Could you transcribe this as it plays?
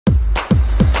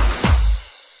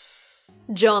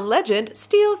John Legend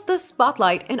steals the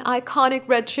spotlight in iconic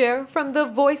red chair from The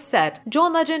Voice set.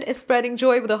 John Legend is spreading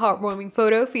joy with a heartwarming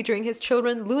photo featuring his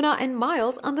children Luna and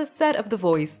Miles on the set of The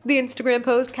Voice. The Instagram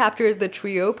post captures the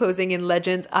trio posing in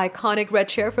Legend's iconic red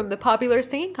chair from the popular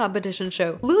singing competition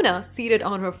show. Luna, seated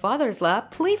on her father's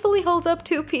lap, playfully holds up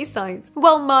two peace signs,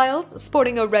 while Miles,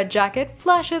 sporting a red jacket,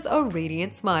 flashes a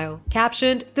radiant smile.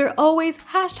 Captioned, "They're always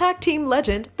 #Team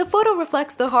Legend," the photo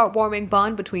reflects the heartwarming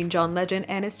bond between John Legend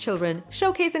and his children,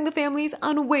 showcasing the family's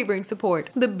unwavering support.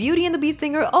 The Beauty and the Beast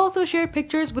singer also shared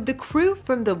pictures with the crew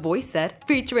from The Voice set,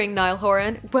 featuring Niall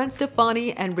Horan, Gwen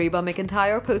Stefani, and Reba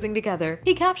McEntire posing together.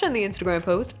 He captioned the Instagram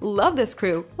post, "Love this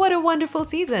crew. What a wonderful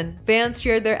season." Fans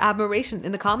shared their admiration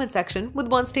in the comment section, with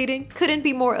one stating, "Couldn't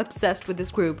be more obsessed with this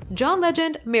group." John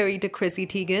Legend, married to Chrissy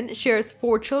Teigen, shares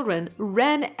 4 children,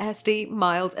 Ren, Esty,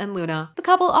 Miles, and Luna. The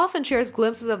couple often shares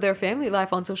glimpses of their family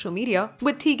life on social media,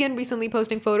 with Teigen recently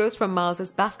posting photos from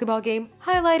Miles' basketball game,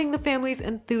 highlighting the family's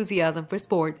enthusiasm for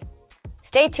sports.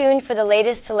 Stay tuned for the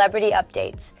latest celebrity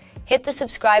updates. Hit the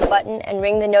subscribe button and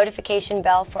ring the notification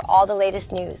bell for all the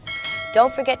latest news.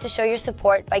 Don't forget to show your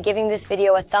support by giving this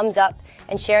video a thumbs up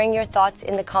and sharing your thoughts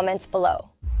in the comments below.